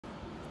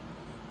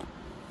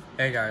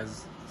Hey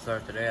guys, so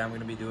today I'm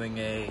going to be doing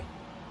a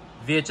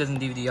VHS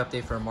and DVD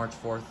update for March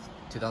 4th,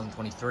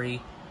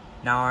 2023.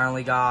 Now I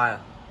only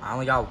got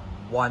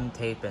one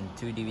tape and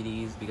 2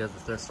 DVDs because the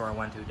thrift store I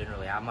went to didn't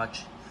really have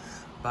much.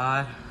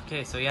 But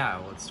okay, so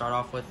yeah, let's start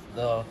off with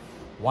the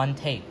one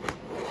tape.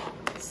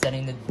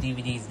 Setting the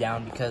DVDs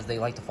down because they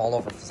like to fall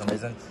over for some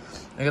reason.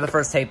 Look at the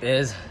first tape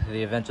is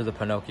The Adventures of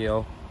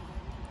Pinocchio.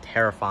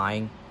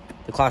 Terrifying.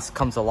 The classic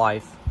comes to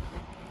life.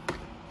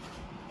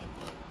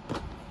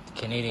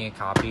 Canadian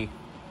copy.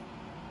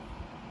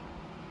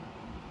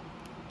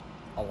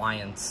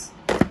 Alliance.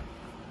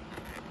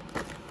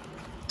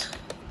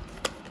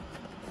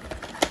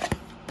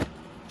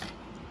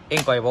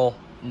 Ink label.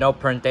 No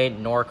print date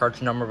nor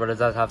cartridge number, but it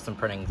does have some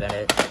printings in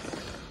it.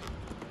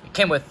 It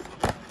came with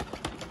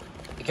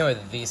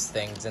these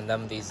things in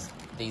them, these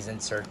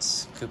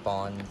inserts,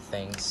 coupon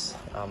things.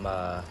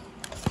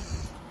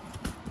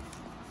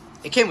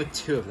 It came with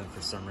 2 of them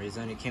for some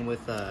reason. It came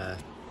with a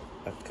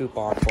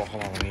coupon for,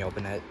 hold on, let me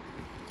open it.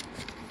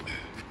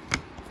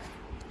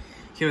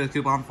 Here with a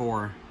coupon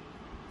for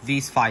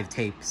these 5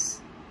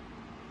 tapes.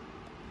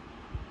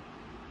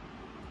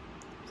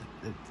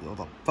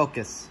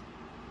 Focus.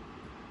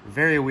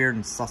 Very weird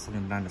and sus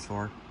looking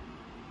dinosaur.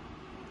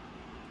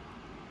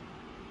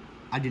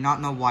 I do not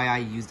know why I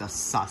used a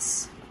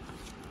sus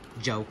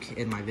joke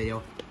in my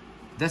video.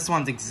 This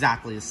one's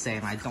exactly the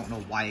same. I don't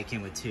know why it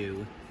came with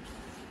 2.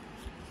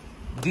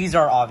 These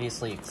are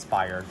obviously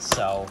expired,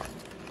 so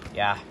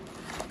yeah.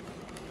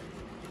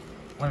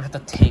 Let me put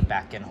the tape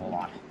back in, hold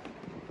on.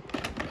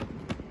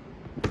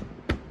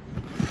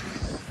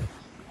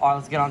 Alright,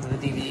 let's get on to the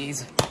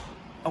DVDs.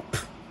 Oh,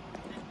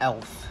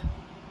 Elf.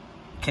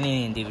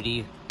 Canadian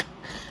DVD.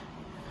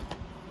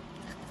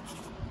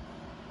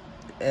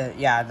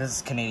 Yeah, this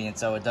is Canadian,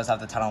 so it does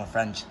have the title in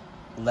French.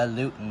 Le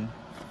Lutin.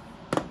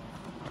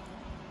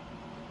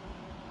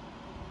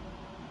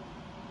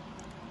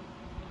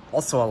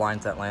 Also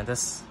Alliance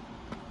Atlantis.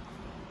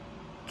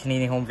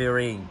 Canadian home video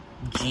rating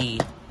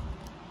G.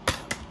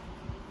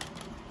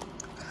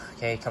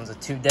 Okay, it comes with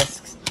 2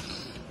 discs.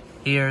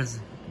 Here's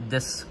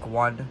disc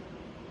 1,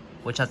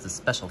 which has the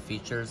special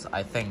features,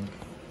 I think,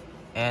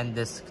 and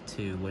disc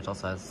 2, which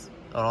also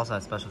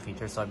has special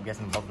features. So I'm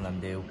guessing both of them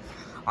do.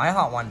 I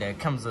thought one day it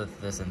comes with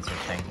this insert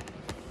thing.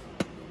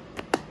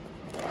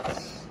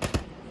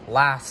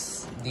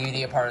 Last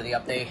DVD part of the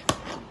update: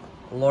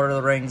 Lord of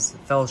the Rings,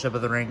 Fellowship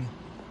of the Ring.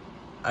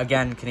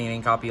 Again,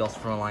 Canadian copy, also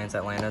from Alliance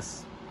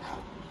Atlantis.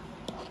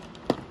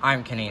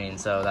 I'm Canadian,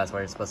 so that's what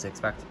you're supposed to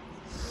expect.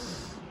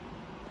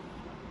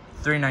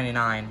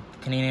 $3.99.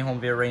 Canadian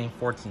home video rating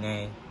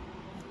 14A.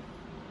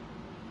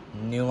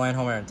 New Line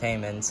Home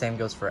Entertainment. Same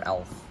goes for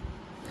Elf.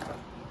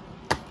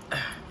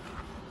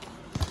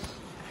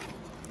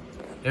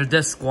 Here's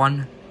disc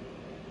 1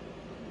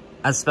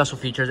 as special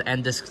features,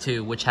 and disc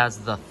 2, which has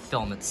the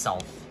film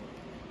itself.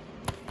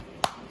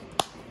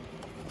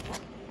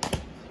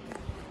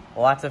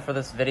 Well, that's it for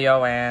this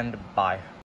video, and bye.